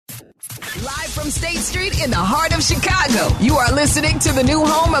from State Street in the heart of Chicago, you are listening to the new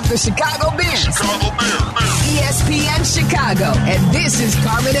home of the Chicago Bears. ESPN Chicago. And this is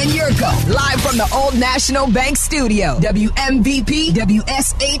Carmen and Yurko, live from the Old National Bank Studio. WMVP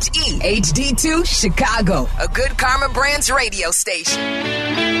WSHE HD2 Chicago, a good Karma Brands radio station.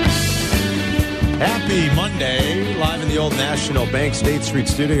 Happy Monday, live in the Old National Bank State Street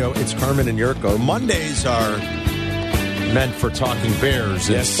Studio. It's Carmen and Yurko. Mondays are meant for talking Bears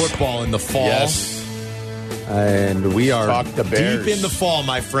and football in the fall. Yes. And we are deep in the fall,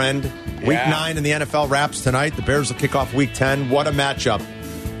 my friend. Week 9 in the NFL wraps tonight. The Bears will kick off Week 10. What a matchup.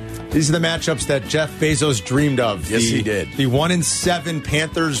 These are the matchups that Jeff Bezos dreamed of. Yes, he did. The 1-7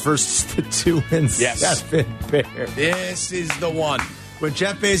 Panthers versus the 2-7 Bears. This is the one. When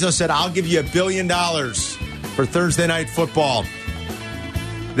Jeff Bezos said, I'll give you $1 billion for Thursday Night Football,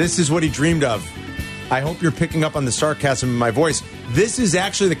 this is what he dreamed of. I hope you're picking up on the sarcasm in my voice. This is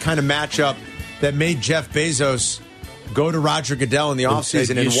actually the kind of matchup that made Jeff Bezos go to Roger Goodell in the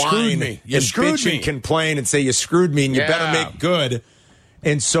offseason and whine and bitch and complain and say, you screwed me and you better make good.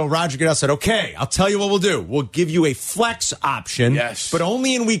 And so Roger Goodell said, okay, I'll tell you what we'll do. We'll give you a flex option, but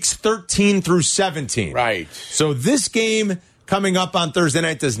only in weeks 13 through 17. Right. So this game coming up on Thursday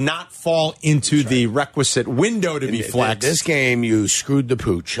night does not fall into the requisite window to be flexed. This game, you screwed the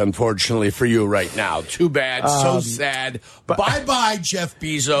pooch, unfortunately, for you right now. Too bad. So sad. Bye-bye, Jeff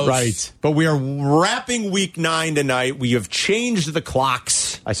Bezos. Right. But we are wrapping Week 9 tonight. We have changed the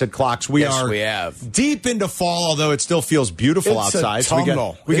clocks. I said clocks. We have. Deep into fall, although it still feels beautiful outside.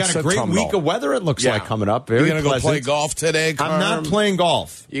 We got a great week of weather, it looks like, coming up. Very You're going to go play golf today, Carm? I'm not playing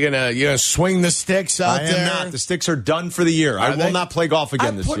golf. You're gonna swing the sticks out there? I am not. The sticks are done for the year. I will not play golf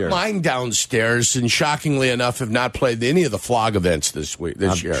again this year. I put mine downstairs, and shockingly enough, have not played any of the flog events this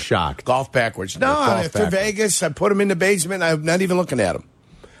year. I'm shocked. Golf backwards. No, after Vegas, I put them in the basement. I'm not even looking at them.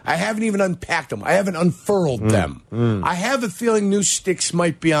 I haven't even unpacked them. I haven't unfurled them. I have a feeling new sticks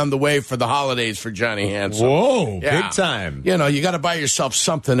might be on the way for the holidays for Johnny Hanson. Whoa, big time. You know, you got to buy yourself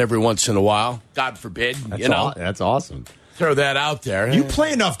something every once in a while. God forbid. That's awesome. Throw that out there. You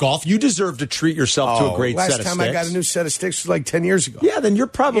play enough golf. You deserve to treat yourself to a great set of sticks. Last time I got a new set of sticks was like 10 years ago. Yeah, then you're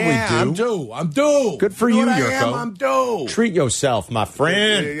probably due. I'm due. Good for you, Yurko. I'm due. Treat yourself, my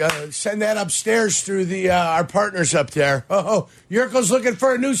friend. Send that upstairs through the our partners up there. Oh, Yurko's looking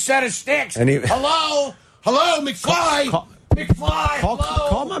for a new set of sticks. Hello, McFly. McFly,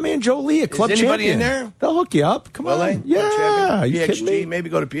 call my man Joe Lee, a club champion. Is anybody in there? They'll hook you up. Come on. Yeah. You kidding me?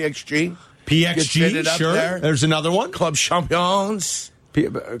 Maybe go to PXG. PXG, sure. There's another one. Club Champions.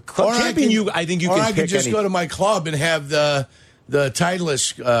 Club Champion, I think you can pick I could just go to my club and have the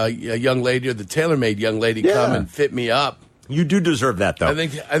Titleist young lady or the tailor-made young lady come and fit me up. You do deserve that, though. I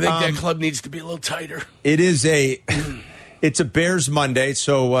think that club needs to be a little tighter. It is it's a Bears Monday,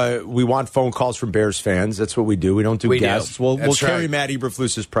 so we want phone calls from Bears fans. That's what we do. We don't do guests. We'll carry Matt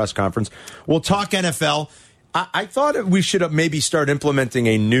Eberflus's press conference. We'll talk NFL. I thought we should maybe start implementing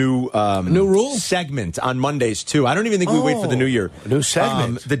a new rule segment on Mondays, too. I don't even think we wait for the new year. A new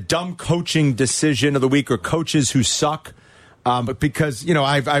segment. The dumb coaching decision of the week or coaches who suck. Because,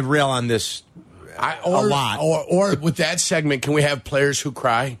 I rail on this a lot. Or with that segment, can we have players who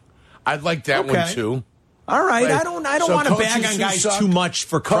cry? I'd like that one, too. All right. I don't want to bag on guys too much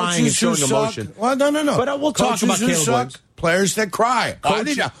for crying and showing emotion. Well, no. But we'll talk about Caleb Williams. Players that cry.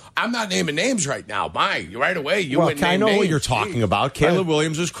 I'm not naming names right now. Right away, you wouldn't name names. I know what you're talking about. Caleb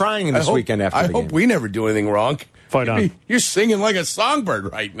Williams was crying in this weekend after the game. I hope we never do anything wrong. Fight on. You're singing like a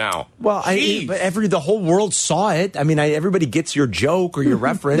songbird right now. Well, the whole world saw it. I mean, everybody gets your joke or your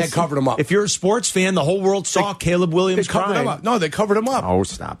reference. They covered him up. If you're a sports fan, the whole world saw Caleb Williams crying. Him up. No, they covered him up. Oh,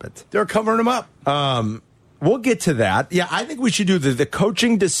 stop it. They're covering him up. We'll get to that. Yeah, I think we should do the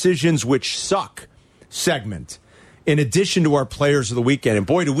coaching decisions which suck segment in addition to our players of the weekend. And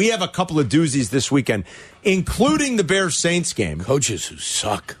boy, do we have a couple of doozies this weekend, including the Bears-Saints game. Coaches who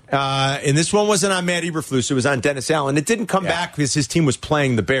suck. And this one wasn't on Matt Eberflus. It was on Dennis Allen. It didn't come back because his team was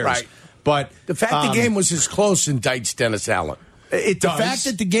playing the Bears. Right. But the fact the game was as close indicts Dennis Allen. The fact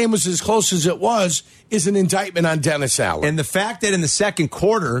that the game was as close as it was is an indictment on Dennis Allen. And the fact that in the second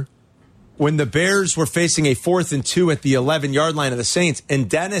quarter, when the Bears were facing a 4th and 2 at the 11-yard line of the Saints, and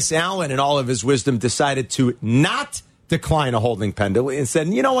Dennis Allen, in all of his wisdom, decided to not decline a holding penalty and said,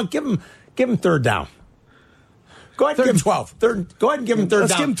 you know what, give him third down. Go ahead and give him 12. Go ahead and give him third down.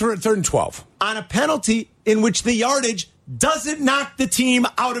 Let's give him third and 12. On a penalty in which the yardage doesn't knock the team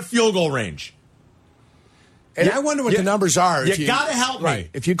out of field goal range. And I wonder what the numbers are. You got to help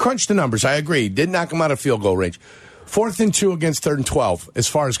me. If you crunch the numbers, I agree. Did knock them out of field goal range. 4th and 2 against 3rd and 12 as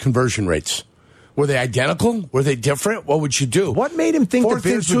far as conversion rates. Were they identical? Were they different? What would you do? What made him think the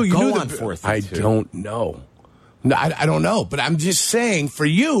Bears would go on 4th and 2? I don't know. No, I don't know, but I'm just saying for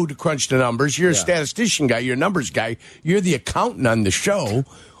you to crunch the numbers, you're a statistician guy, you're a numbers guy, you're the accountant on the show.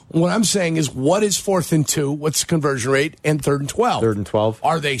 What I'm saying is, what is 4th and 2? What's the conversion rate? And 3rd and 12? 3rd and 12.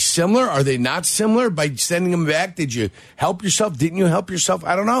 Are they similar? Are they not similar? By sending them back, did you help yourself? Didn't you help yourself?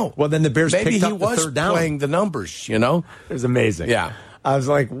 I don't know. Well, then the Bears picked up the 3rd down. Playing the numbers, you know? It was amazing. Yeah. I was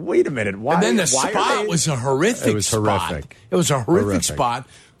like, wait a minute. Why? And then the spot was a horrific spot. It was horrific. It was a horrific spot.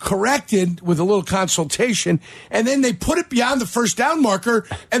 Corrected with a little consultation, and then they put it beyond the first down marker,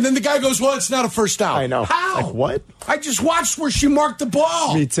 and then the guy goes, well, it's not a first down. I know. How? Like, what? I just watched where she marked the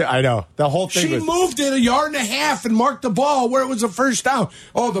ball. Me too. I know. The whole thing She moved it 1.5 yards and marked the ball where it was a first down.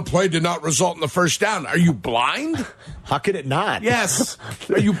 Oh, the play did not result in the first down. Are you blind? How could it not? Yes.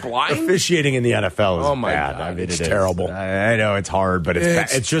 Are you blind? Officiating in the NFL is bad. God, I mean, it's terrible. I know it's hard, but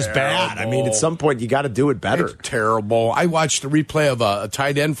it's just bad. I mean, at some point, you got to do it better. It's terrible. I watched the replay of a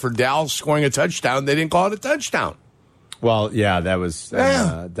tight end for Dallas scoring a touchdown. They didn't call it a touchdown. Well, yeah, that was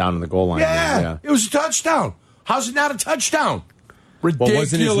down on the goal line. Yeah, it was a touchdown. How's it not a touchdown? Ridiculous. Well,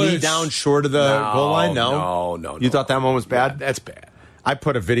 wasn't his knee down short of the goal line? No. You thought that one was bad? Yeah, that's bad. I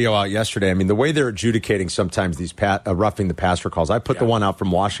put a video out yesterday. I mean, the way they're adjudicating sometimes these roughing the passer calls. I put the one out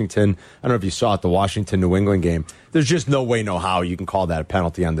from Washington. I don't know if you saw it, the Washington-New England game. There's just no way, no how you can call that a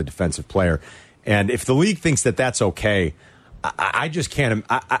penalty on the defensive player. And if the league thinks that that's okay, I just can't.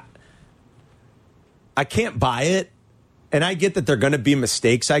 I can't buy it. And I get that they're going to be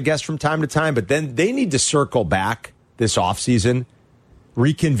mistakes, I guess, from time to time. But then they need to circle back this offseason,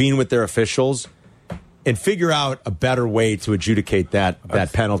 reconvene with their officials, and figure out a better way to adjudicate that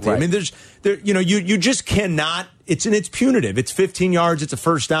penalty. Right. I mean, you just cannot. It's punitive. It's 15 yards. It's a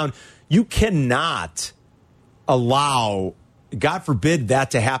first down. You cannot allow, God forbid,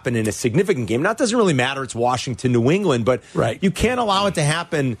 that to happen in a significant game. Now, it doesn't really matter. It's Washington, New England, but you can't allow it to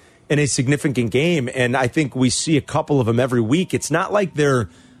happen in a significant game. And I think we see a couple of them every week. It's not like they're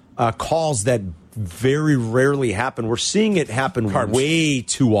calls that very rarely happen. We're seeing it happen way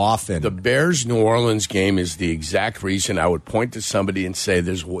too often. The Bears-New Orleans game is the exact reason I would point to somebody and say,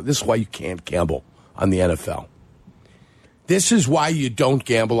 this is why you can't gamble on the NFL. This is why you don't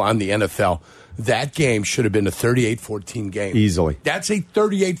gamble on the NFL. That game should have been a 38-14 game. Easily. That's a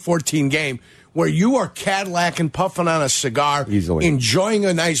 38-14 game where you are Cadillacing, puffing on a cigar, enjoying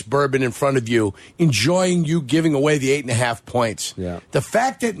a nice bourbon in front of you, enjoying you giving away the 8.5 points. Yeah. The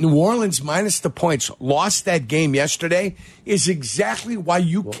fact that New Orleans, minus the points, lost that game yesterday is exactly why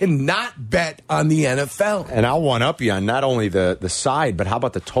you cannot bet on the NFL. And I'll one-up you on not only the side, but how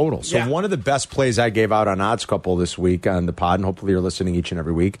about the total? So one of the best plays I gave out on Odds Couple this week on the pod, and hopefully you're listening each and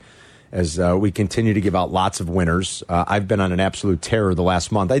every week, as we continue to give out lots of winners. I've been on an absolute terror the last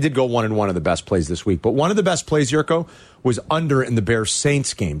month. I did go 1-1 of the best plays this week. But one of the best plays, Yurko, was under in the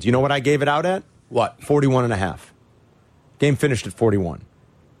Bears-Saints game. Do you know what I gave it out at? What? 41.5. Game finished at 41.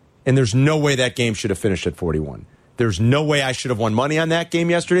 And there's no way that game should have finished at 41. There's no way I should have won money on that game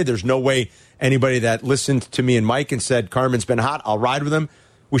yesterday. There's no way anybody that listened to me and Mike and said, Carmen's been hot, I'll ride with him.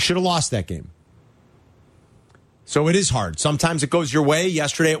 We should have lost that game. So it is hard. Sometimes it goes your way.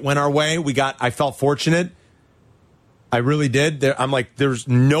 Yesterday it went our way. I felt fortunate. I really did. I'm like, there's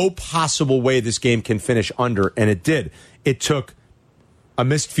no possible way this game can finish under, and it did. It took a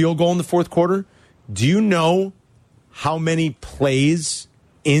missed field goal in the fourth quarter. Do you know how many plays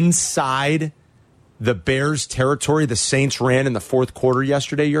inside the Bears' territory the Saints ran in the fourth quarter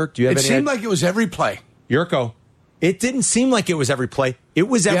yesterday, Yerk? Do you have any? It seemed like it was every play. Yurko, it didn't seem like it was every play. It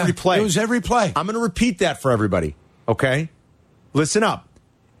was every play. It was every play. I'm going to repeat that for everybody, okay? Listen up.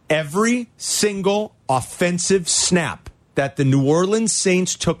 Every single offensive snap that the New Orleans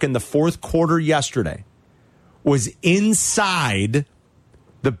Saints took in the fourth quarter yesterday was inside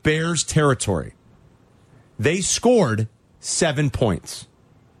the Bears' territory. They scored 7 points.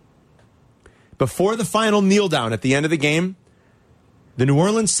 Before the final kneel down at the end of the game, the New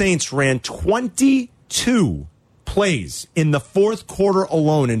Orleans Saints ran 22 plays in the fourth quarter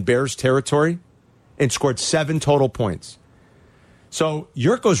alone in Bears territory and scored 7 total points. So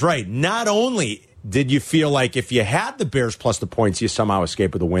Yurko's right. Not only did you feel like if you had the Bears plus the points, you somehow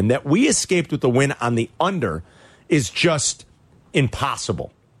escaped with a win, that we escaped with the win on the under is just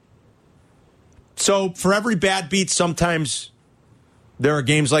impossible. So for every bad beat, sometimes there are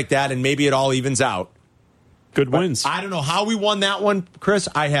games like that, and maybe it all evens out. Good wins. I don't know how we won that one, Chris.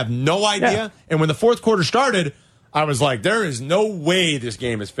 I have no idea. Yeah. And when the fourth quarter started, I was like, there is no way this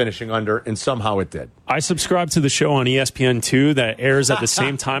game is finishing under, and somehow it did. I subscribe to the show on ESPN2 that airs at the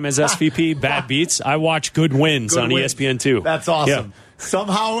same time as SVP, Bad Beats. I watch Good Wins on ESPN2. That's awesome.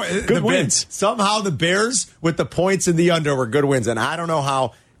 Somehow, good wins. Somehow the Bears with the points in the under were good wins. And I don't know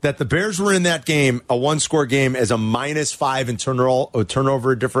how that the Bears were in that game, a one-score game, as a -5 in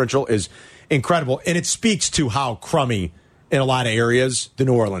turnover differential is incredible. And it speaks to how crummy in a lot of areas the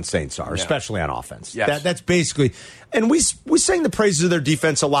New Orleans Saints are, especially on offense. Yes. That's basically. And we sang the praises of their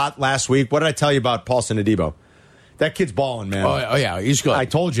defense a lot last week. What did I tell you about Paulson Adebo? That kid's balling, man. Oh, yeah, he's good. I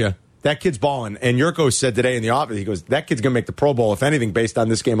told you. That kid's balling. And Yurko said today in the office, he goes, that kid's going to make the Pro Bowl, if anything, based on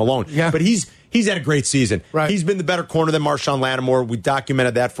this game alone. Yeah. But he's had a great season. Right. He's been the better corner than Marshawn Lattimore. We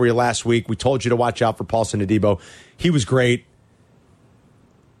documented that for you last week. We told you to watch out for Paulson Adebo. He was great.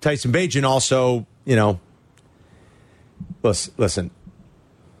 Tyson Bagent also, listen,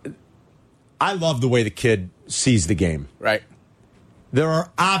 I love the way the kid sees the game. Right. There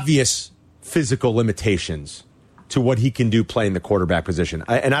are obvious physical limitations to what he can do playing the quarterback position.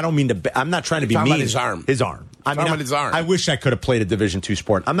 And I don't mean to, I'm not trying to be mean. About his arm. His arm. His arm. I wish I could have played a Division II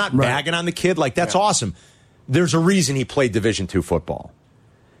sport. I'm not bagging on the kid. Like, that's awesome. There's a reason he played Division II football.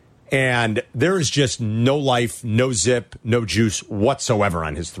 And there is just no life, no zip, no juice whatsoever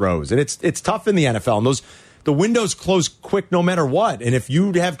on his throws. And it's tough in the NFL. And the windows close quick no matter what. And if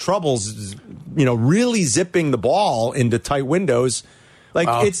you have troubles, really zipping the ball into tight windows,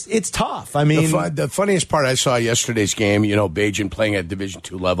 it's tough. I mean, the funniest part I saw yesterday's game, Bagent playing at Division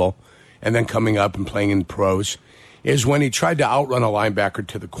II level and then coming up and playing in the pros, is when he tried to outrun a linebacker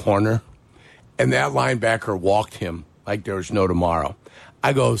to the corner, and that linebacker walked him like there was no tomorrow.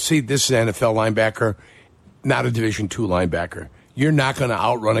 I go, see, this is an NFL linebacker, not a Division II linebacker. You're not going to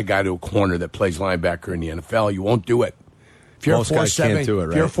outrun a guy to a corner that plays linebacker in the NFL. You won't do it. If you're most guys can't do it,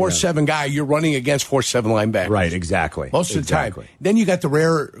 right? If you're a 4-7 guy, you're running against 4-7 linebackers. Right, exactly. Most of the time. Then you got the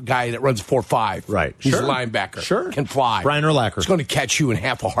rare guy that runs 4-5. Right. He's a linebacker. Sure. Can fly. Brian Urlacher. He's going to catch you in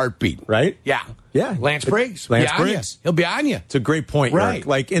half a heartbeat. Right? Yeah. Yeah. Lance Briggs. Lance Briggs. He'll be on you. It's a great point, right?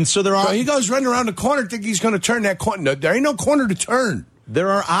 Eric. And so there are. So he goes running around the corner, think he's going to turn that corner. No, there ain't no corner to turn.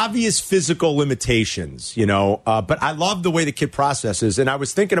 There are obvious physical limitations, but I love the way the kid processes. And I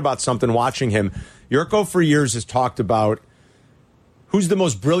was thinking about something watching him. Yurko for years has talked about who's the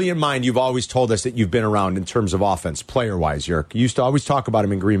most brilliant mind you've always told us that you've been around in terms of offense, player-wise, Yurk. You used to always talk about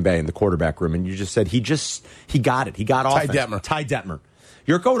him in Green Bay in the quarterback room, and you just said he got it. He got offense. Ty Detmer.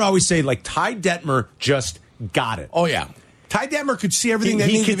 Yurko would always say, Ty Detmer just got it. Oh, yeah. Ty Detmer could see everything that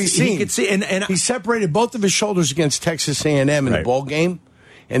needed to be seen. He could see, and he separated both of his shoulders against Texas A&M in the bowl game.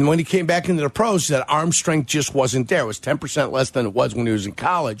 And when he came back into the pros, that arm strength just wasn't there. It was 10% less than it was when he was in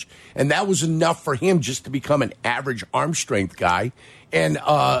college. And that was enough for him just to become an average arm strength guy. And,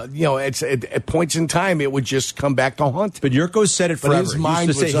 at points in time, it would just come back to haunt. But Yurko said it forever. His mind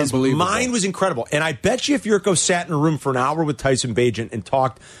was unbelievable. His mind was incredible. And I bet you if Yurko sat in a room for an hour with Tyson Bagent and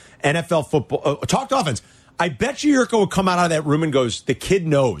talked NFL football, talked offense, I bet you Yurko would come out of that room and goes, the kid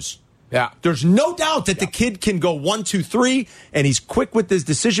knows. Yeah. There's no doubt that the kid can go 1, 2, 3, and he's quick with his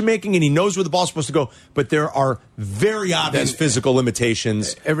decision-making, and he knows where the ball's supposed to go. But there are very obvious physical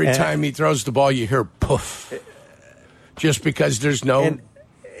limitations. Every time he throws the ball, you hear poof. Just because there's no...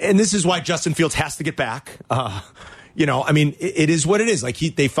 And this is why Justin Fields has to get back. It is what it is.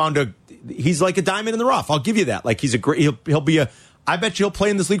 They found he's like a diamond in the rough. I'll give you that. He's a great... He'll be a... I bet you he'll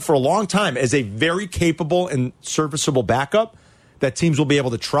play in this league for a long time as a very capable and serviceable backup that teams will be able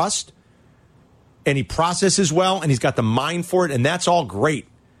to trust. And he processes well, and he's got the mind for it, and that's all great.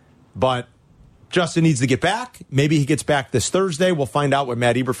 But Justin needs to get back. Maybe he gets back this Thursday. We'll find out what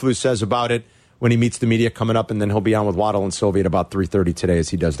Matt Eberflus says about it when he meets the media coming up, and then he'll be on with Waddle and Sylvie at about 3:30 today as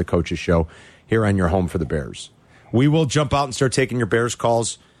he does the coaches show here on your home for the Bears. We will jump out and start taking your Bears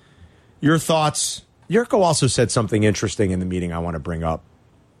calls. Your thoughts. Yurko also said something interesting in the meeting I want to bring up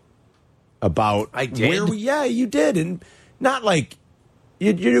about I did. You did, and not like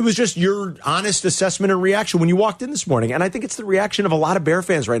it was just your honest assessment and reaction when you walked in this morning, and I think it's the reaction of a lot of Bear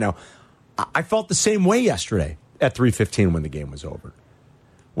fans right now. I felt the same way yesterday at 3:15 when the game was over.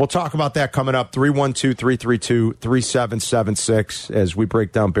 We'll talk about that coming up. 312-332-3776 as we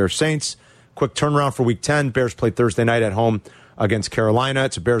break down Bears Saints. Quick turnaround for Week 10. Bears play Thursday night at home against Carolina.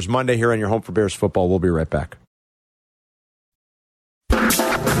 It's a Bears Monday here on your home for Bears football. We'll be right back.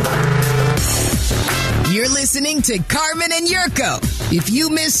 You're listening to Carmen and Yurko. If you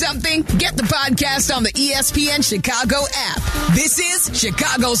miss something, get the podcast on the ESPN Chicago app. This is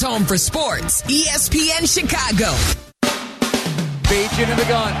Chicago's home for sports. ESPN Chicago. Bagent in the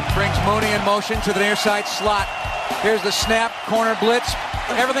gun. Brings Mooney in motion to the near side slot. Here's the snap. Corner blitz.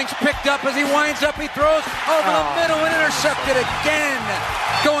 Everything's picked up as he winds up. He throws over the middle and intercepted again.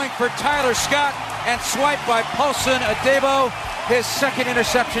 Going for Tyler Scott and swiped by Paulson Adebo. His second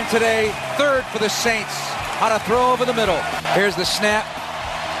interception today. Third for the Saints. On a throw over the middle. Here's the snap.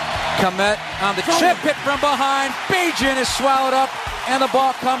 Komet on the chip hit from behind. Bajan is swallowed up, and the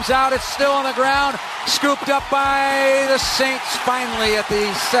ball comes out. It's still on the ground. Scooped up by the Saints finally at the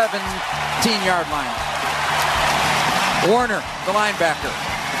 17-yard line. Warner, the linebacker.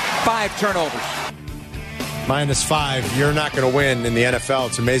 5 turnovers. -5. You're not going to win in the NFL.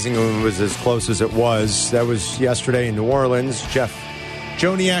 It's amazing it was as close as it was. That was yesterday in New Orleans. Jeff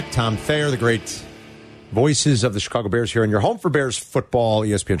Joniak, Tom Thayer, the great voices of the Chicago Bears here in your home for Bears football,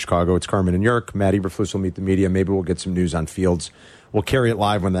 ESPN Chicago. It's Carmen and Yerk. Matt Eberflus will meet the media. Maybe we'll get some news on Fields. We'll carry it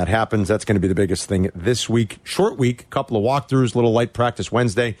live when that happens. That's going to be the biggest thing this week. Short week, couple of walkthroughs, little light practice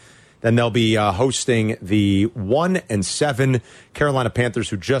Wednesday. Then they'll be hosting the 1-7 Carolina Panthers,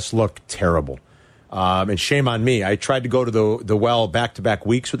 who just look terrible. And shame on me. I tried to go to the well back-to-back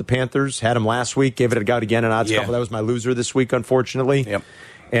weeks with the Panthers. Had them last week. Gave it a go again in odds couple. That was my loser this week, unfortunately. Yep.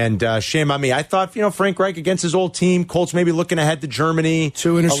 And shame on me. I thought, Frank Reich against his old team. Colts maybe looking ahead to Germany.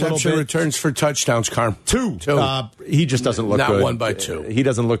 2 interception returns for touchdowns, Carm. 2. He just doesn't look good. Not 1 by 2. He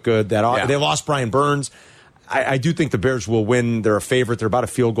doesn't look good. They lost Brian Burns. I do think the Bears will win. They're a favorite. They're about a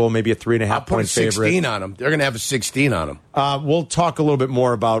field goal, maybe a 3.5-point favorite. 16 on them. They're going to have a 16 on them. We'll talk a little bit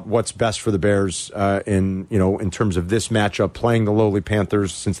more about what's best for the Bears in terms of this matchup, playing the lowly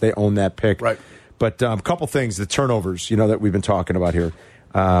Panthers since they own that pick. Right. But a couple things, the turnovers, that we've been talking about here.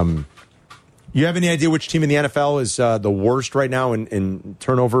 You have any idea which team in the NFL is the worst right now in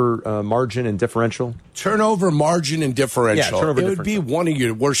turnover margin and differential? Turnover margin and differential. Yeah, it would be one of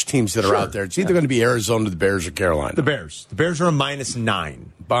your worst teams that are out there. It's either going to be Arizona, the Bears, or Carolina. The Bears. The Bears are a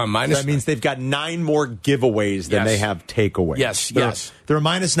 -9. So that means they've got 9 more giveaways than they have takeaways. Yes. They're a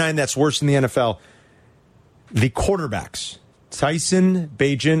 -9. That's worse in the NFL. The quarterbacks, Tyson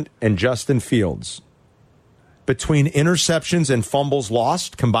Bagent and Justin Fields, between interceptions and fumbles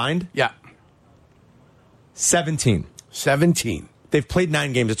lost combined? Yeah. 17. They've played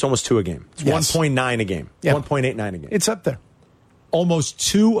 9 games. It's almost 2 a game. It's 1.9 a game. Yeah. 1.89 a game. It's up there. Almost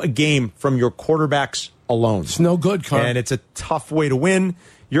 2 a game from your quarterbacks alone. It's no good, Carl. And it's a tough way to win.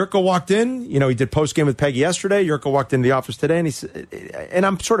 Yurko walked in. He did post-game with Peggy yesterday. Yurko walked into the office today, and he said, and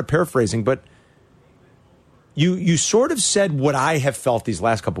I'm sort of paraphrasing, but you sort of said what I have felt these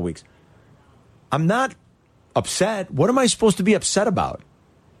last couple of weeks. I'm not upset. What am I supposed to be upset about?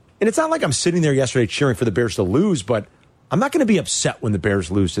 And it's not like I'm sitting there yesterday cheering for the Bears to lose, but I'm not going to be upset when the Bears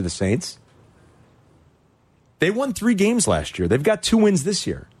lose to the Saints. They won 3 games last year. They've got 2 wins this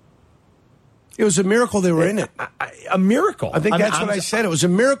year. It was a miracle they were in it. A miracle. I think that's what I said. It was a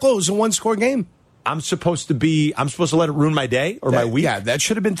miracle. It was a 1-score game. I'm supposed to let it ruin my day or my week? Yeah, that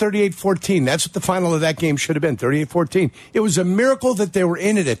should have been 38-14. That's what the final of that game should have been, 38-14. It was a miracle that they were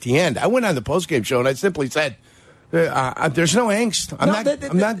in it at the end. I went on the postgame show and I simply said, there's no angst.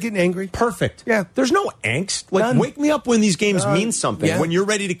 I'm not getting angry. Perfect. Yeah. There's no angst. Wake me up when these games mean something. Yeah. When you're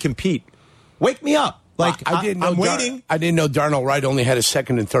ready to compete. Wake me up. I'm waiting. I didn't know Darnell Wright only had a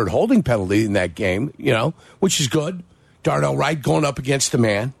 2nd and 3rd holding penalty in that game, which is good. Darnell Wright going up against the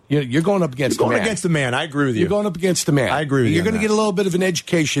man. You're going up against the man. You're going against the man. I agree with you. You're going up against the man. I agree with you. You're going to get a little bit of an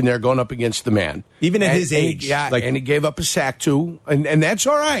education there going up against the man. Even at his age. And he gave up a sack too, and that's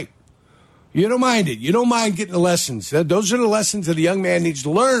all right. You don't mind it. You don't mind getting the lessons. Those are the lessons that a young man needs to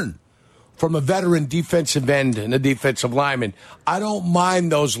learn from a veteran defensive end and a defensive lineman. I don't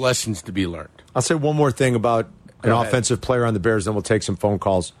mind those lessons to be learned. I'll say one more thing about an offensive player on the Bears, then we'll take some phone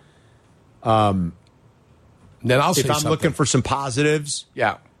calls. Then I'll say if I'm something. looking for some positives,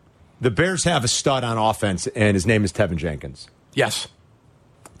 the Bears have a stud on offense, and his name is Tevin Jenkins. Yes.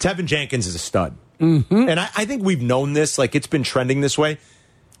 Tevin Jenkins is a stud. Mm-hmm. And I think we've known this. It's been trending this way.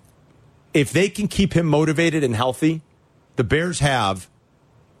 If they can keep him motivated and healthy, the Bears have,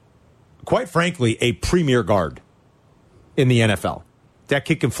 quite frankly, a premier guard in the NFL. That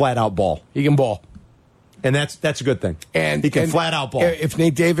kid can flat out ball. He can ball. And that's a good thing. And he can flat out ball. If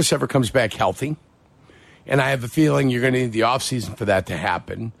Nate Davis ever comes back healthy, and I have a feeling you're going to need the offseason for that to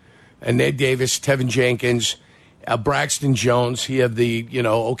happen, and Nate Davis, Tevin Jenkins, Braxton Jones, he have the,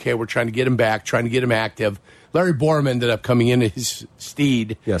 we're trying to get him back, trying to get him active. Larry Borum ended up coming into his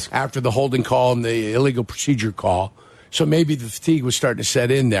steed after the holding call and the illegal procedure call. So maybe the fatigue was starting to set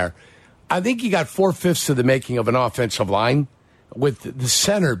in there. I think you got 4/5 of the making of an offensive line, with the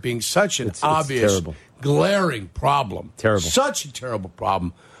center being such an obvious, glaring problem. Terrible. Such a terrible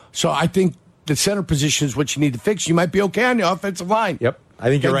problem. So I think the center position is what you need to fix. You might be okay on the offensive line. Yep. I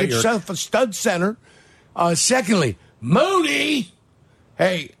think you're right. Get yourself a stud center. Secondly, Mooney.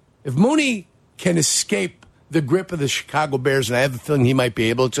 Hey, if Mooney can escape the grip of the Chicago Bears, and I have a feeling he might be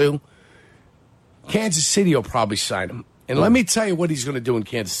able to, Kansas City will probably sign him. And let me tell you what he's going to do in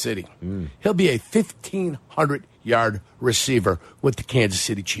Kansas City. He'll be a 1,500-yard receiver with the Kansas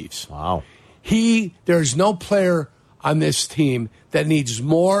City Chiefs. Wow. There's no player on this team that needs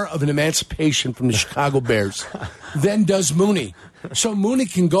more of an emancipation from the Chicago Bears than does Mooney. So Mooney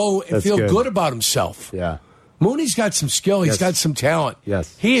can go and feel good about himself. Yeah. Mooney's got some skill. He's got some talent.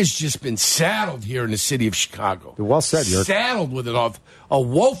 Yes. He has just been saddled here in the city of Chicago. Well said, Yerk. Saddled with a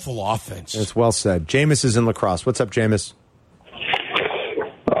woeful offense. It's well said. Jameis is in lacrosse. What's up, Jameis?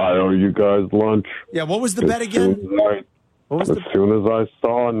 I owe you guys lunch. Yeah, what was the bet again? As soon as I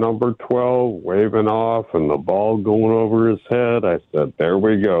saw number 12 waving off and the ball going over his head, I said, there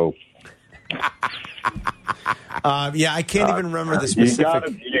we go. Yeah, I can't even remember the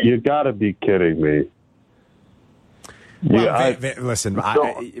specific. You got to be kidding me. Well, listen,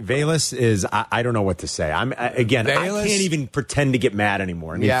 Velas is, I don't know what to say. I can't even pretend to get mad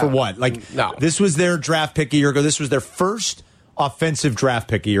anymore. I mean, for what? No. This was their draft pick a year ago. This was their first offensive draft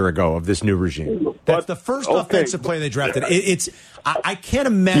pick a year ago of this new regime. That's the first offensive player they drafted. I can't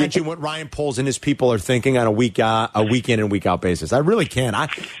imagine what Ryan Poles and his people are thinking on a week in and week out basis. I really can't.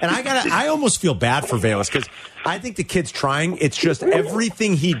 I almost feel bad for Velas because I think the kid's trying. It's just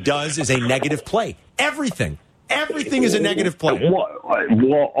everything he does is a negative play. Everything is a negative play.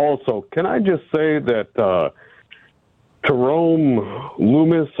 Well, also, can I just say that Jerome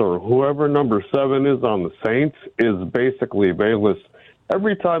Loomis or whoever number 7 is on the Saints is basically Velas.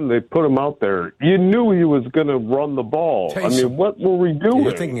 Every time they put him out there, you knew he was going to run the ball. Taysom. I mean, what were we doing?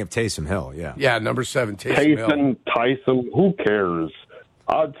 You're thinking of Taysom Hill, yeah. Yeah, number 7, Taysom Hill. Tyson, who cares?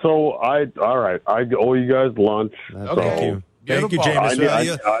 All right, I owe you guys lunch. Thank you. Thank you, James.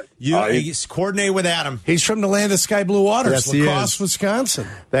 You coordinate with Adam. He's from the land of sky blue waters, Yes, Lacrosse, Wisconsin.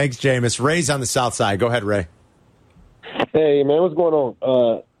 Thanks, Jameis. Ray's on the south side. Go ahead, Ray. Hey, man, what's going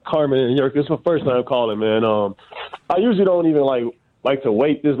on? Carmen and Yerk, this is my first time calling, man. I usually don't even like to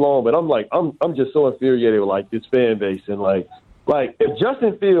wait this long, but I'm just so infuriated with this fan base and like if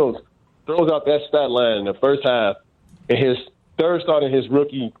Justin Fields throws out that stat line in the first half and his third start in his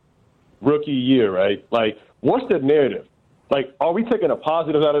rookie year, right? What's the narrative? Are we taking a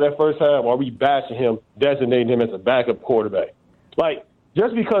positive out of that first half, or are we bashing him, designating him as a backup quarterback?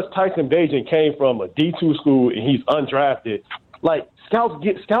 Just because Tyson Bagent came from a D2 school and he's undrafted,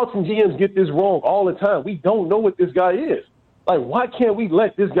 scouts and GMs get this wrong all the time. We don't know what this guy is. Why can't we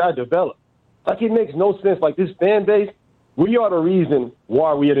let this guy develop? It makes no sense. This fan base, we are the reason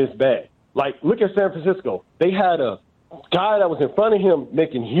why we are this bad. Look at San Francisco. They had a guy that was in front of him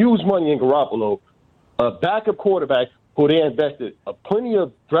making huge money in Garoppolo, a backup quarterback who they invested plenty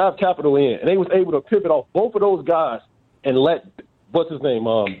of draft capital in, and they was able to pivot off both of those guys and let what's his name,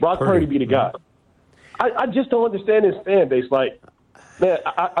 Brock Purdy be the guy. I just don't understand this fan base. Man,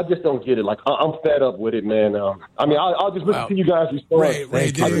 I just don't get it. I'm fed up with it, man. I'll just listen to you guys respond.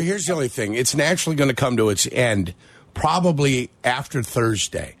 Ray, here's the only thing. It's naturally going to come to its end probably after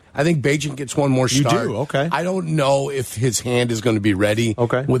Thursday. I think Bagent gets one more start. You do? Okay. I don't know if his hand is going to be ready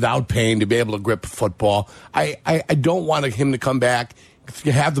without pain to be able to grip a football. I don't want him to come back,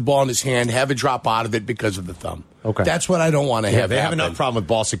 have the ball in his hand, have it drop out of it because of the thumb. Okay. That's what I don't want to have they have enough problem with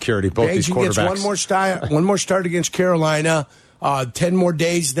ball security, both these quarterbacks. Bagent gets one more start against Carolina, 10 more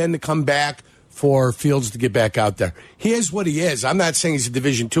days then to come back for Fields to get back out there. He is what he is. I'm not saying he's a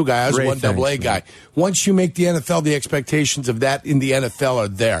Division II guy. I was a 1AA guy. Once you make the NFL, the expectations of that in the NFL are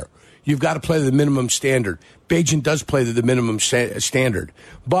there. You've got to play the minimum standard. Bagent does play the minimum standard.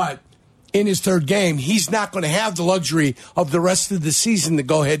 But in his third game, he's not going to have the luxury of the rest of the season to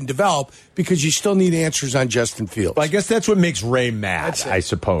go ahead and develop because you still need answers on Justin Fields. Well, I guess that's what makes Ray mad, I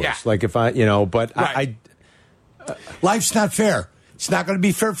suppose. Yeah. If I, life's not fair. It's not going to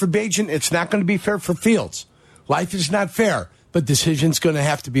be fair for Bagent. It's not going to be fair for Fields. Life is not fair, but decisions going to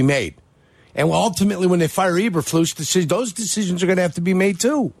have to be made. And ultimately, when they fire Eberflus, those decisions are going to have to be made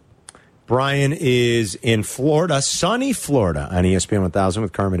too. Brian is in Florida, sunny Florida, on ESPN 1000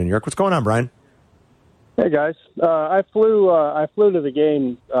 with Carmen and Yerk. What's going on, Brian? Hey guys, I flew to the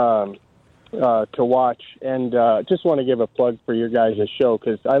game to watch, and just want to give a plug for your guys' show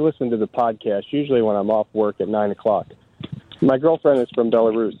because I listen to the podcast usually when I'm off work at 9:00. My girlfriend is from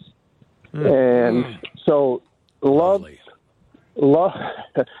Belarus, and so loves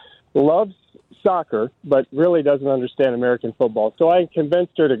soccer, but really doesn't understand American football. So I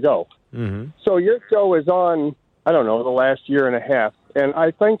convinced her to go. Mm-hmm. So your show is on, I don't know, the last year and a half, and I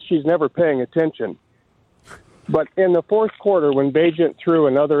think she's never paying attention. But in the fourth quarter, when Bagent threw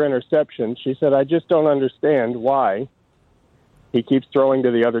another interception, she said, I just don't understand why he keeps throwing to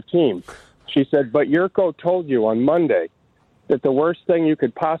the other team. She said, but Yurko told you on Monday that the worst thing you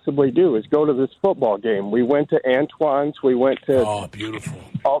could possibly do is go to this football game. We went to Antoine's. We went to... Oh, beautiful.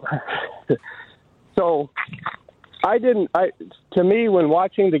 So to me, when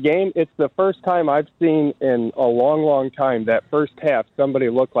watching the game, it's the first time I've seen in a long, long time that first half somebody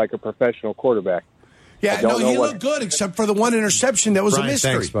looked like a professional quarterback. Yeah, no, he looked good except for the one interception that was a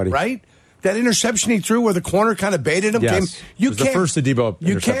mystery, thanks, buddy. Right? That interception he threw where the corner kind of baited him. Yes. You it was the first Adebo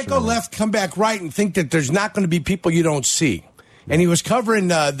You can't go left, come back right, and think that there's not going to be people you don't see. And he was covering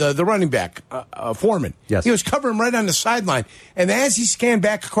the running back, Foreman. Yes. He was covering right on the sideline. And as he scanned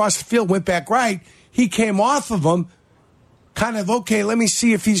back across the field, went back right, he came off of him, kind of, okay, let me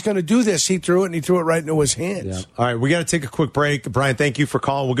see if he's going to do this. He threw it, and he threw it right into his hands. Yeah. All right, we got to take a quick break. Brian, thank you for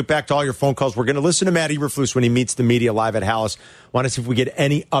calling. We'll get back to all your phone calls. We're going to listen to Matt Eberflus when he meets the media live at Hallis. Want to see if we get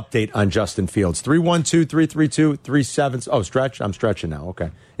any update on Justin Fields. 312-332-37... Oh, stretch? I'm stretching now.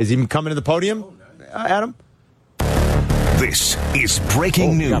 Okay. Is he coming to the podium, Adam? This is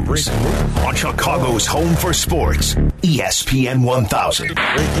breaking news on Chicago's home for sports, ESPN 1000.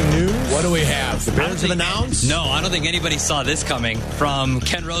 Breaking news. What do we have? The Bears have announced? No, I don't think anybody saw this coming. From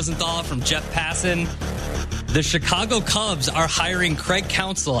Ken Rosenthal, from Jeff Passan, the Chicago Cubs are hiring Craig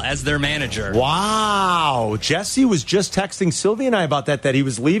Counsell as their manager. Wow. Jesse was just texting Sylvie and I about that he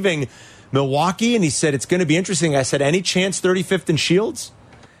was leaving Milwaukee, and he said it's going to be interesting. I said, any chance 35th and Shields?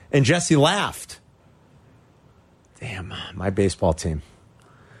 And Jesse laughed. Damn, my baseball team.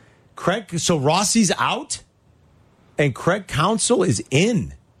 So Rossi's out, and Craig Counsell is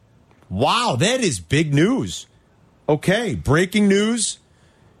in. Wow, that is big news. Okay, breaking news.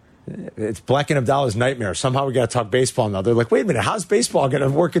 It's Black and Abdallah's nightmare. Somehow we got to talk baseball now. They're like, wait a minute, how's baseball going to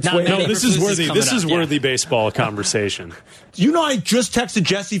work its way? No, this is worthy. This is worthy baseball conversation. You know, I just texted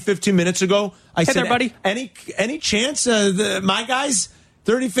Jesse 15 minutes ago. I said, there, buddy. Any chance my guys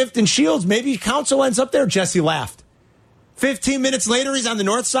 35th and Shields, maybe Counsell ends up there? Jesse laughed. 15 minutes later, he's on the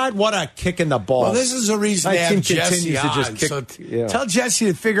north side. What a kick in the balls. Well, this is a reason to have Jesse on. To just kick, Tell Jesse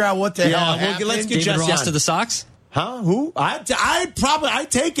to figure out what the hell happened. Let's get David Jesse Ross on. to the Sox? Huh? Who? I'd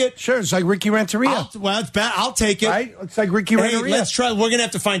take it. Sure, it's like Ricky Renteria. It's bad. I'll take it. Right? It's like Ricky Renteria. Let's try. We're going to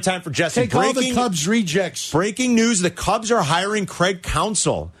have to find time for Jesse. Take all the Cubs rejects. Breaking news, the Cubs are hiring Craig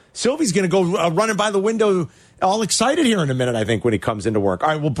Counsell. Sylvie's going to go running by the window all excited here in a minute, I think, when he comes into work. All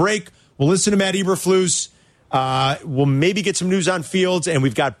right, we'll break. We'll listen to Matt Eberflus. We'll maybe get some news on Fields, and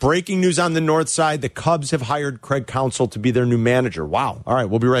we've got breaking news on the north side. The Cubs have hired Craig Counsell to be their new manager. Wow. All right,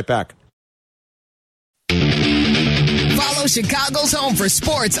 we'll be right back. Follow Chicago's Home for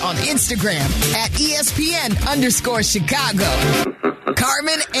Sports on Instagram at ESPN_Chicago.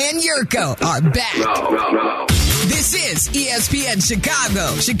 Carmen and Yurko are back. No. This is ESPN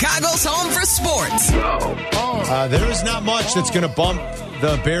Chicago, Chicago's Home for Sports. There is not much that's going to bump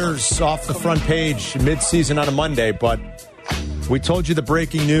the Bears off the front page midseason on a Monday, but we told you the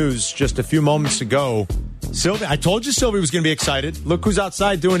breaking news just a few moments ago. Sylvie, I told you Sylvie was going to be excited. Look who's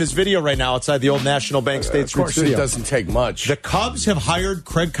outside doing his video right now outside the old National Bank State Street studio. Of course, it doesn't take much. The Cubs have hired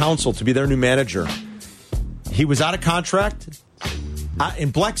Craig Counsell to be their new manager. He was out of contract,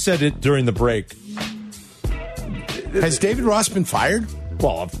 and Bleck said it during the break. Has David Ross been fired?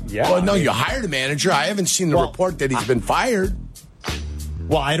 Well, yeah. Well, no, you hired a manager. I haven't seen the report that he's been fired.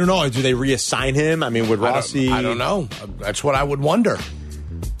 Well, I don't know. Do they reassign him? I mean, would Rossi... I don't know. That's what I would wonder.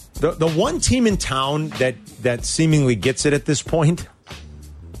 The one team in town that seemingly gets it at this point,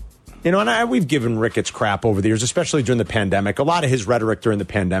 you know, and we've given Ricketts crap over the years, especially during the pandemic. A lot of his rhetoric during the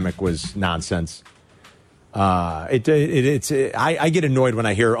pandemic was nonsense. I get annoyed when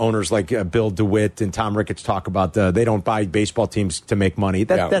I hear owners like Bill DeWitt and Tom Ricketts talk about they don't buy baseball teams to make money.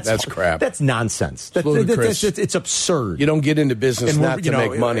 That's crap. That's nonsense. It's absurd. You don't get into business not to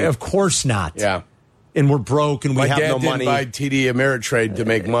make money. Of course not. Yeah. And we're broke and we have no money. My dad didn't buy TD Ameritrade to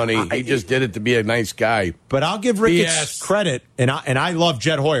make money. He just did it to be a nice guy. But I'll give Ricketts credit, and I love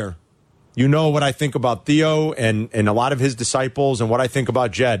Jed Hoyer. You know what I think about Theo and a lot of his disciples and what I think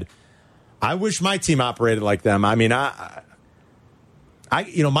about Jed. I wish my team operated like them. I mean, my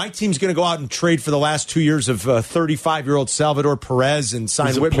team's going to go out and trade for the last 2 years of 35-year-old Salvador Perez and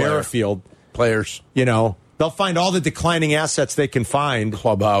sign Whit Merrifield. Players. You know, they'll find all the declining assets they can find.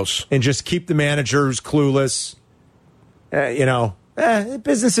 Clubhouse. And just keep the managers clueless.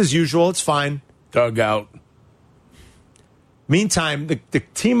 Business as usual. It's fine. Dugout. Meantime, the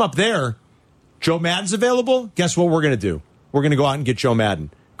team up there, Joe Madden's available. Guess what we're going to do? We're going to go out and get Joe Madden.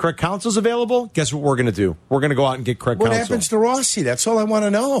 Craig Counsell's available. Guess what we're going to do? We're going to go out and get Craig Counsell. What happens to Rossi? That's all I want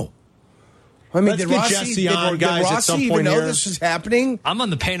to know. I mean, Let's get Jesse on, guys, at some point know here. This is happening? I'm on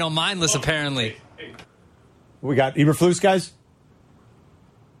the pay no mind list, apparently. We got Eberflus, guys?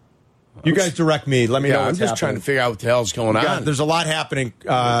 You guys direct me. Let me know what's I'm just trying to figure out what the hell's going on. There's a lot happening.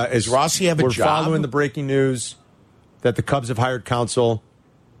 Does Rossi have a job? We're following the breaking news that the Cubs have hired Counsell,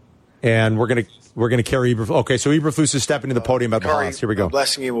 and we're gonna carry Eberflus. Okay, so Eberflus is stepping to the podium at the house. Here we go.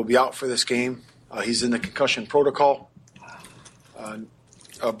 Blessing will be out for this game. He's in the concussion protocol.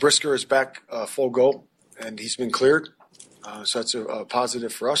 Brisker is back full go, and he's been cleared. So that's a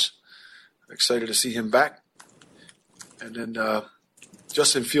positive for us. Excited to see him back. And then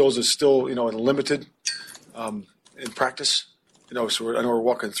Justin Fields is still, limited in practice. So I know we're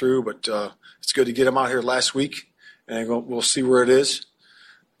walking through, but it's good to get him out here last week, and we'll see where it is.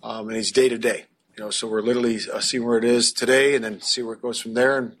 And he's day to day. So we're literally seeing where it is today, and then see where it goes from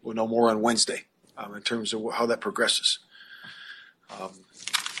there, and we'll know more on Wednesday in terms of how that progresses.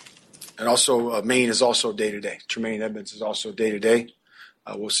 And also, Maine is also day to day. Tremaine Edmonds is also day to day.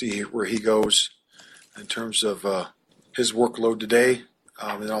 We'll see where he goes in terms of his workload today,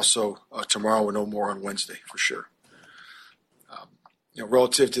 and also tomorrow. We'll know more on Wednesday for sure.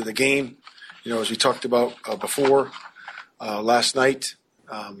 Relative to the game, as we talked about before last night,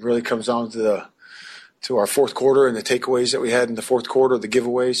 really comes down to our fourth quarter and the takeaways that we had in the fourth quarter, the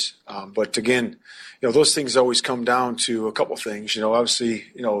giveaways. But again, those things always come down to a couple things. Obviously,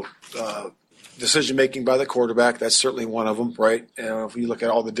 decision making by the quarterback. That's certainly one of them, right? If you look at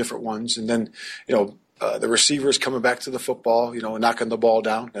all the different ones, and then the receivers coming back to the football, knocking the ball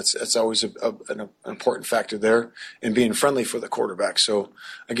down. That's always an important factor there, and being friendly for the quarterback. So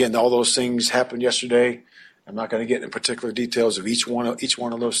again, all those things happened yesterday. I'm not going to get into particular details of each one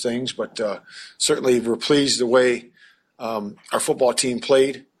of those things, but certainly we're pleased the way our football team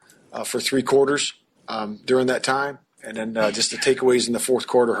played for 3 quarters during that time, and then just the takeaways in the fourth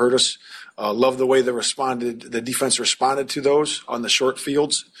quarter hurt us. Love the way the defense responded to those on the short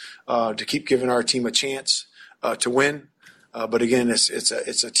fields to keep giving our team a chance to win. But again,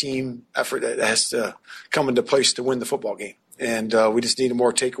 it's a team effort that has to come into place to win the football game. And we just need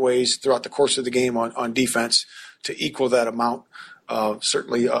more takeaways throughout the course of the game on defense to equal that amount,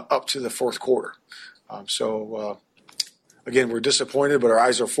 certainly up to the fourth quarter. Again, we're disappointed, but our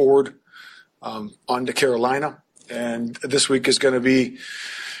eyes are forward on to Carolina. And this week is going to be,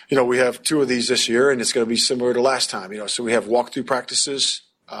 we have 2 of these this year, and it's going to be similar to last time. So we have walkthrough practices,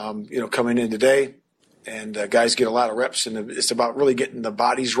 coming in today, and guys get a lot of reps, and it's about really getting the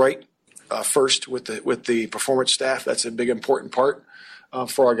bodies right. First with the performance staff. That's a big important part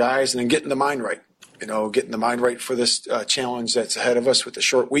for our guys, and then getting the mind right. Getting the mind right for this challenge that's ahead of us with the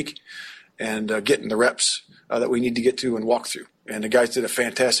short week, and getting the reps that we need to get to and walk through. And the guys did a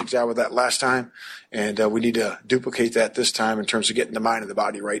fantastic job with that last time, and we need to duplicate that this time in terms of getting the mind and the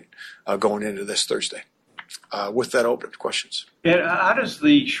body right going into this Thursday. With that, open up to questions. And how does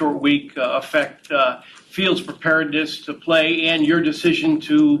the short week affect Fields' preparedness to play and your decision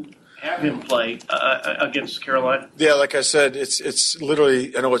to have him play against Carolina? Yeah, like I said, it's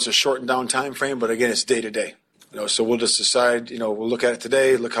literally, I know it's a shortened down time frame, but again, it's day to day. So we'll just decide, we'll look at it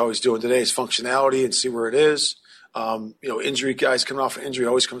today, look how he's doing today, his functionality, and see where it is. Injury guys coming off an injury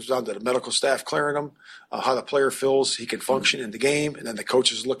always comes down to the medical staff clearing them, how the player feels he can function in the game, and then the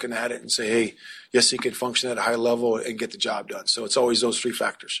coaches looking at it and say, hey, yes, he can function at a high level and get the job done. So it's always those 3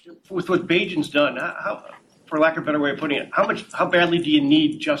 factors. With what Bajan's done, how, for lack of a better way of putting it, how badly do you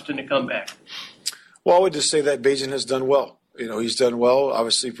need Justin to come back? Well, I would just say that Bajan has done well. He's done well.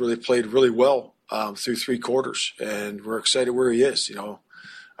 Obviously, really played really well through 3 quarters, and we're excited where he is.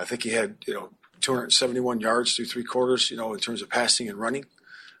 I think he had 271 yards through 3 quarters. In terms of passing and running.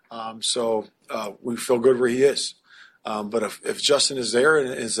 So we feel good where he is. But if Justin is there and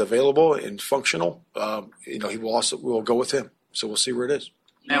is available and functional, we'll go with him. So we'll see where it is.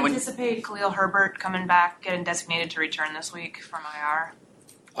 Do you anticipate Khalil Herbert coming back, getting designated to return this week from IR?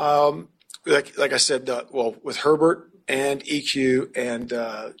 Like I said, with Herbert and EQ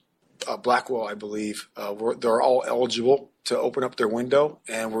and Blackwell, I believe, they're all eligible to open up their window,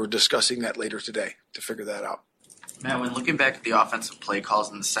 and we're discussing that later today to figure that out. Matt, when looking back at the offensive play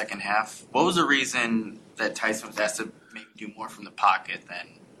calls in the second half, what was the reason that Tyson was asked to maybe do more from the pocket than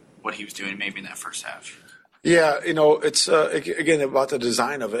what he was doing maybe in that first half? Yeah, it's again about the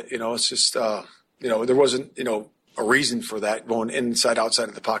design of it. It's just there wasn't a reason for that going inside outside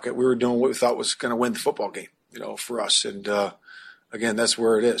of the pocket. We were doing what we thought was going to win the football game. For us, and again, that's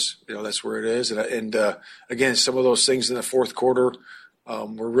where it is. That's where it is, and again, some of those things in the fourth quarter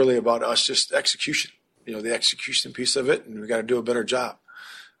were really about us just execution. The execution piece of it, and we got to do a better job.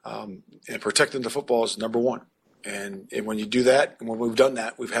 And protecting the football is number one. And when you do that, and when we've done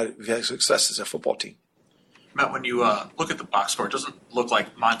that, we've had success as a football team. Matt, when you look at the box score, it doesn't look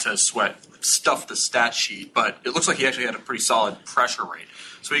like Montez Sweat stuff the stat sheet, but it looks like he actually had a pretty solid pressure rate.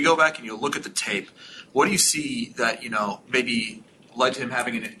 So you go back and you look at the tape. What do you see that, maybe led to him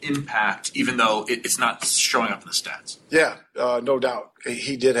having an impact, even though it's not showing up in the stats? Yeah, no doubt.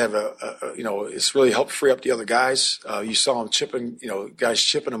 He did have it's really helped free up the other guys. You saw him chipping, guys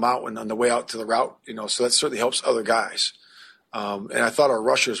chipping him out on the way out to the route, so that certainly helps other guys. And I thought our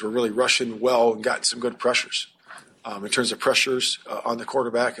rushers were really rushing well and got some good pressures in terms of pressures on the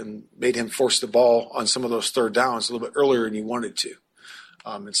quarterback, and made him force the ball on some of those third downs a little bit earlier than he wanted to.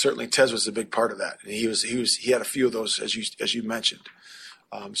 And certainly Tez was a big part of that. And he had a few of those as you mentioned.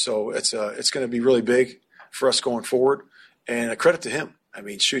 So it's going to be really big for us going forward, and a credit to him. I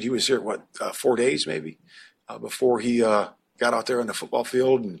mean, shoot, he was here 4 days maybe before he got out there on the football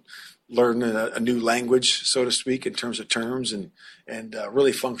field and learned a new language, so to speak, in terms of terms, and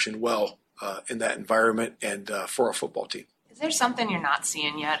really functioned well in that environment and for our football team. Is there something you're not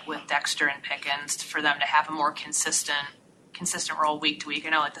seeing yet with Dexter and Pickens for them to have a more consistent role week to week? I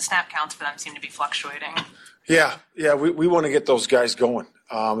know the snap counts for them seem to be fluctuating. Yeah, we want to get those guys going.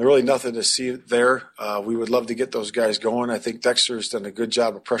 Really nothing to see there. We would love to get those guys going. I think Dexter's done a good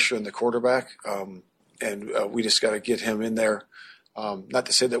job of pressuring the quarterback, and we just got to get him in there. Not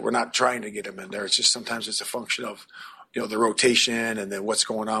to say that we're not trying to get him in there. It's just sometimes it's a function of the rotation and then what's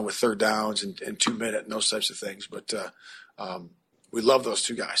going on with third downs and 2 minute and those types of things. But we love those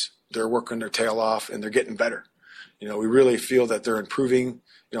two guys. They're working their tail off and they're getting better. We really feel that they're improving,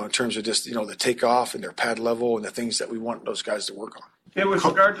 in terms of just, the takeoff and their pad level and the things that we want those guys to work on. And with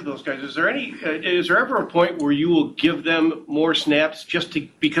regard to those guys, is there ever a point where you will give them more snaps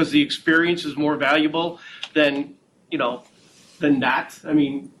because the experience is more valuable than not? I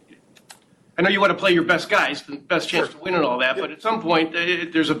mean, I know you want to play your best guys, the best chance to win and all that, but at some point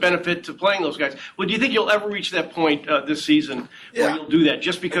there's a benefit to playing those guys. Well, do you think you'll ever reach that point this season where you'll do that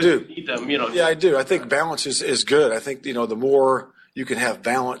just because you need them? Yeah, I do. I think balance is good. I think, the more you can have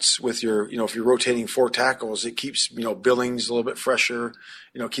balance with your, if you're rotating 4 tackles, it keeps, Billings a little bit fresher,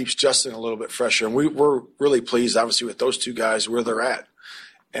 keeps Justin a little bit fresher. And we're really pleased, obviously, with those two guys where they're at.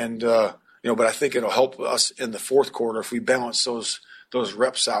 And, but I think it'll help us in the fourth quarter if we balance those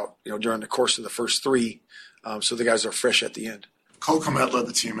reps out, during the course of the first 3, so the guys are fresh at the end. Cole Kmet led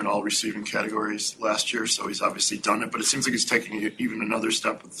the team in all receiving categories last year, so he's obviously done it. But it seems like he's taking even another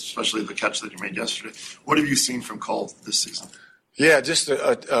step, especially the catch that he made yesterday. What have you seen from Cole this season? Yeah, just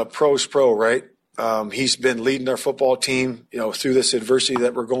a pro's pro, right? He's been leading our football team, through this adversity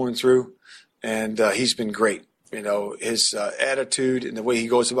that we're going through, and he's been great. His attitude and the way he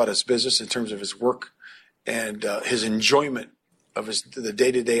goes about his business in terms of his work and his enjoyment of the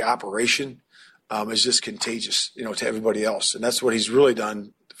day-to-day operation is just contagious, to everybody else. And that's what he's really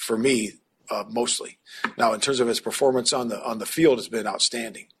done for me, mostly. Now, in terms of his performance on the field, has been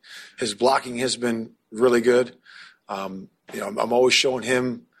outstanding. His blocking has been really good. I'm always showing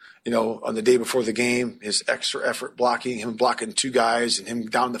him, on the day before the game, his extra effort blocking, him blocking 2 guys and him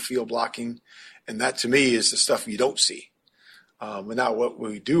down the field blocking. And that, to me, is the stuff you don't see. And now what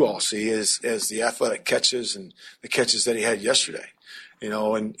we do all see is the athletic catches and the catches that he had yesterday,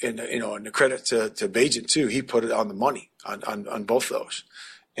 and the credit to Bajan too. He put it on the money on both those.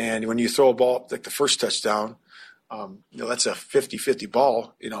 And when you throw a ball like the first touchdown, that's a 50-50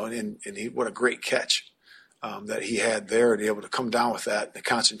 ball, and what a great catch that he had there, to be able to come down with that, the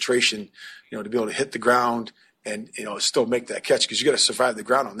concentration, to be able to hit the ground and, still make that catch, because you got to survive the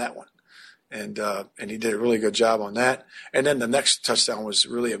ground on that one. And he did a really good job on that. And then the next touchdown was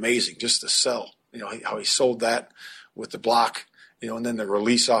really amazing, just the sell, how he sold that with the block, and then the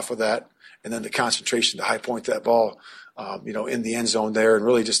release off of that, and then the concentration to high point that ball, in the end zone there, and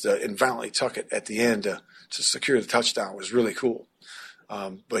really just and violently tuck it at the end to secure the touchdown was really cool.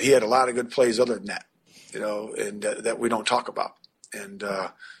 But he had a lot of good plays other than that, and that we don't talk about. And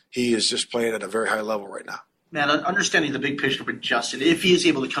he is just playing at a very high level right now. Matt, understanding the big picture for Justin, if he is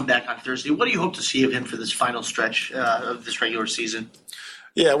able to come back on Thursday, what do you hope to see of him for this final stretch of this regular season?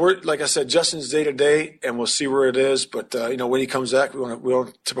 Yeah, like I said, Justin's day to day, and we'll see where it is. But when he comes back, we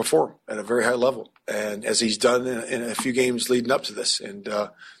want to perform at a very high level, and as he's done in a few games leading up to this, and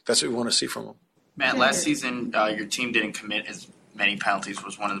that's what we want to see from him. Matt, last season your team didn't commit as many penalties.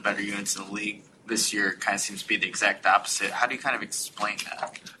 Was one of the better units in the league. This year, it kind of seems to be the exact opposite. How do you kind of explain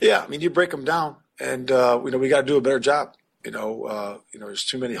that? Yeah, you break them down. And, we got to do a better job. There's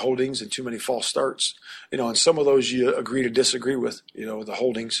too many holdings and too many false starts. And some of those you agree to disagree with, the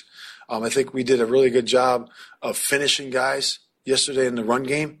holdings. I think we did a really good job of finishing guys yesterday in the run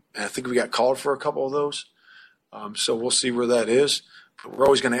game. And I think we got called for a couple of those. So we'll see where that is. But we're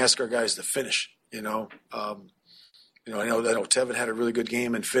always going to ask our guys to finish, I know Tevin had a really good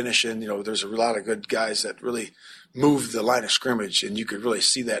game and finish, and there's a lot of good guys that really moved the line of scrimmage, and you could really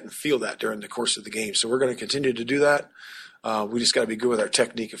see that and feel that during the course of the game. So we're going to continue to do that. We just got to be good with our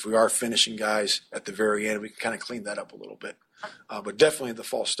technique. If we are finishing guys at the very end, we can kind of clean that up a little bit. But definitely the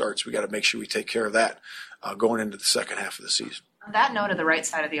fall starts, we got to make sure we take care of that going into the second half of the season. On that note, of the right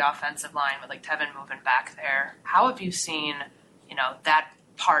side of the offensive line with Tevin moving back there, how have you seen that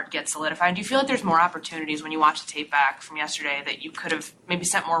part get solidified? Do you feel like there's more opportunities when you watch the tape back from yesterday that you could have maybe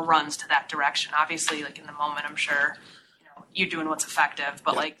sent more runs to that direction? Obviously, in the moment, I'm sure you're doing what's effective,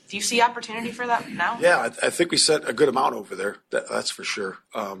 but do you see opportunity for that now? Yeah, I think we set a good amount over there. That's for sure.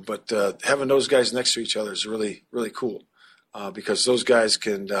 But having those guys next to each other is really, really cool. Because those guys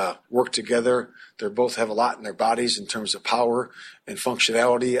can work together. They both have a lot in their bodies in terms of power and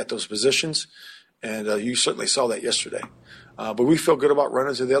functionality at those positions, and you certainly saw that yesterday. But we feel good about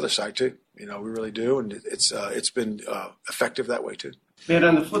running to the other side too. We really do, and it's been effective that way too. Matt,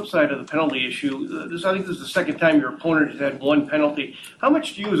 on the flip side of the penalty issue, I think this is the second time your opponent has had one penalty. How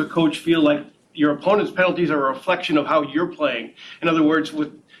much do you as a coach feel like your opponent's penalties are a reflection of how you're playing? In other words,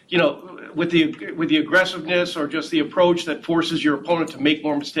 with the aggressiveness or just the approach that forces your opponent to make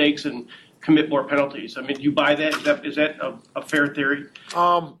more mistakes and commit more penalties. I mean, do you buy that? Is that a fair theory?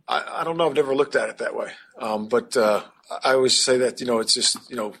 I don't know. I've never looked at it that way. But I always say that, it's just,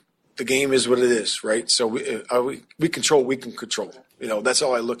 the game is what it is, right? So we control what we can control. That's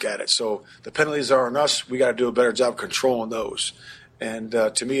how I look at it. So the penalties are on us. We got to do a better job controlling those. And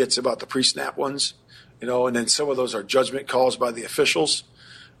to me, it's about the pre-snap ones, and then some of those are judgment calls by the officials.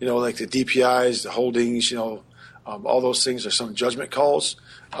 Like the DPIs, the holdings, all those things are some judgment calls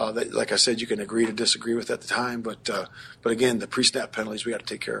that, like I said, you can agree to disagree with at the time. But again, the pre-snap penalties we got to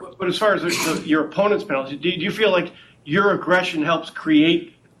take care of. But as far as your opponent's penalties, do you feel like your aggression helps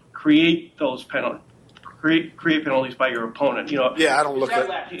create those penalties? Create penalties by your opponent. Yeah, I don't look at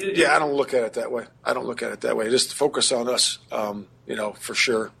it that way. I don't look at it that way. Just focus on us, for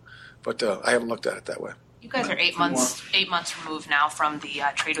sure. But I haven't looked at it that way. You guys are 8 months removed now from the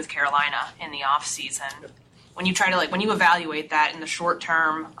trade with Carolina in the off season. When you try to when you evaluate that in the short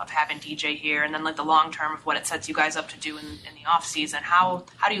term of having DJ here, and then the long term of what it sets you guys up to do in the off season, how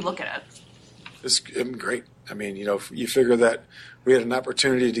do you look at it? It's been great. I mean, you figure that we had an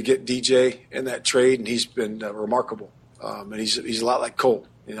opportunity to get DJ in that trade, and he's been remarkable. And he's a lot like Cole.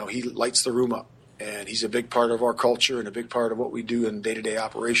 He lights the room up, and he's a big part of our culture and a big part of what we do in day-to-day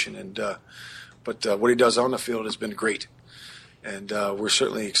operation. And But what he does on the field has been great. And we're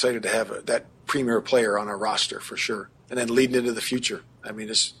certainly excited to have that premier player on our roster for sure. And then leading into the future. I mean,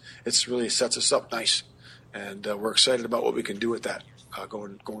 it's really sets us up nice. And we're excited about what we can do with that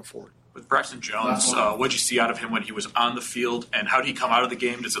going forward. With Braxton Jones, what did you see out of him when he was on the field, and how did he come out of the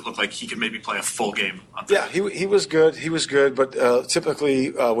game? Does it look like he could maybe play a full game on Thursday? Yeah, he was good. He was good. But typically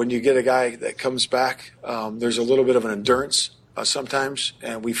when you get a guy that comes back, there's a little bit of an endurance sometimes,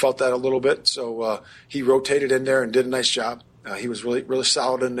 and we felt that a little bit. So he rotated in there and did a nice job. He was really, really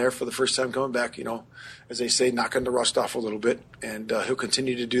solid in there for the first time coming back, as they say, knocking the rust off a little bit. And he'll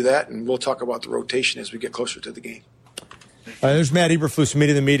continue to do that, and we'll talk about the rotation as we get closer to the game. There's Matt Eberflus,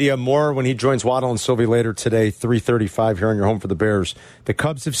 Media the Media. More when he joins Waddle and Sylvie later today, 3:35 here on your home for the Bears. The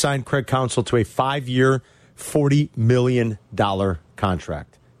Cubs have signed Craig Counsell to a 5-year, $40 million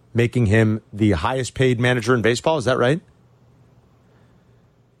contract, making him the highest paid manager in baseball. Is that right?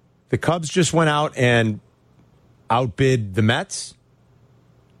 The Cubs just went out and outbid the Mets.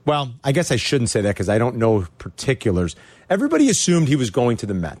 Well, I guess I shouldn't say that because I don't know particulars. Everybody assumed he was going to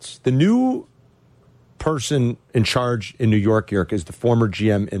the Mets. The new person in charge in New York, Yerk, is the former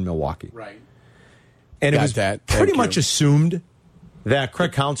GM in Milwaukee. Right. And it was pretty much assumed that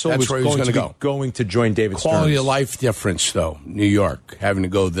Craig Counsell was going to join David Stearns. Quality of life difference, though, New York, having to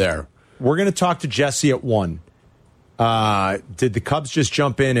go there. We're going to talk to Jesse at 1. Did the Cubs just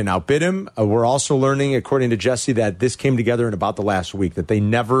jump in and outbid him? We're also learning, according to Jesse, that this came together in about the last week, that they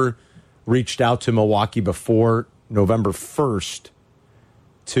never reached out to Milwaukee before November 1st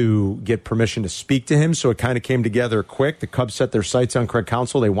to get permission to speak to him. So it kind of came together quick. The Cubs set their sights on Craig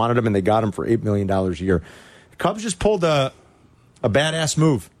Counsell. They wanted him, and they got him for $8 million a year. The Cubs just pulled a badass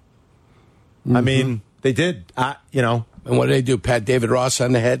move. Mm-hmm. I mean, they did, And what did they do? Pat David Ross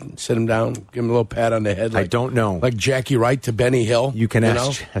on the head, sit him down, give him a little pat on the head. I don't know. Like Jackie Wright to Benny Hill. You can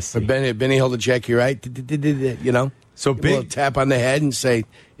ask Jesse. Or Benny Hill to Jackie Wright, So big, a little tap on the head and say,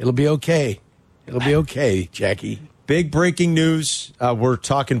 it'll be okay. It'll be okay, Jackie. Big breaking news. We're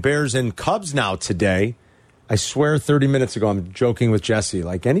talking Bears and Cubs now today. I swear 30 minutes ago, I'm joking with Jesse.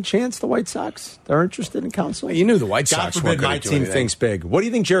 Like, any chance the White Sox are interested in Counsell? Well, you knew the White Sox God forbid my team thinks big. What do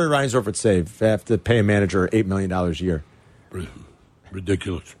you think Jerry Reinsdorf would say if they have to pay a manager $8 million a year?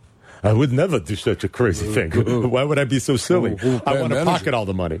 Ridiculous. I would never do such a crazy thing. Why would I be so silly? I want to pocket all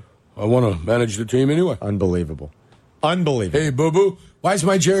the money. I want to manage the team anyway. Unbelievable. Hey, boo-boo. Why does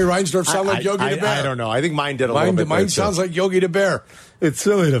my Jerry Reinsdorf sound like Yogi the Bear? I don't know. I think mine did a little bit. Mine sounds like Yogi the Bear. It's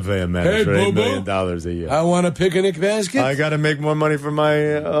silly to pay a manager $8 million a year. I want a picnic basket. I got to make more money for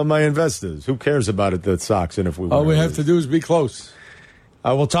my investors. Who cares about it, the Sox? And if we all we have to do is be close.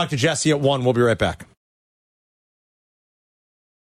 We'll talk to Jesse at 1. We'll be right back.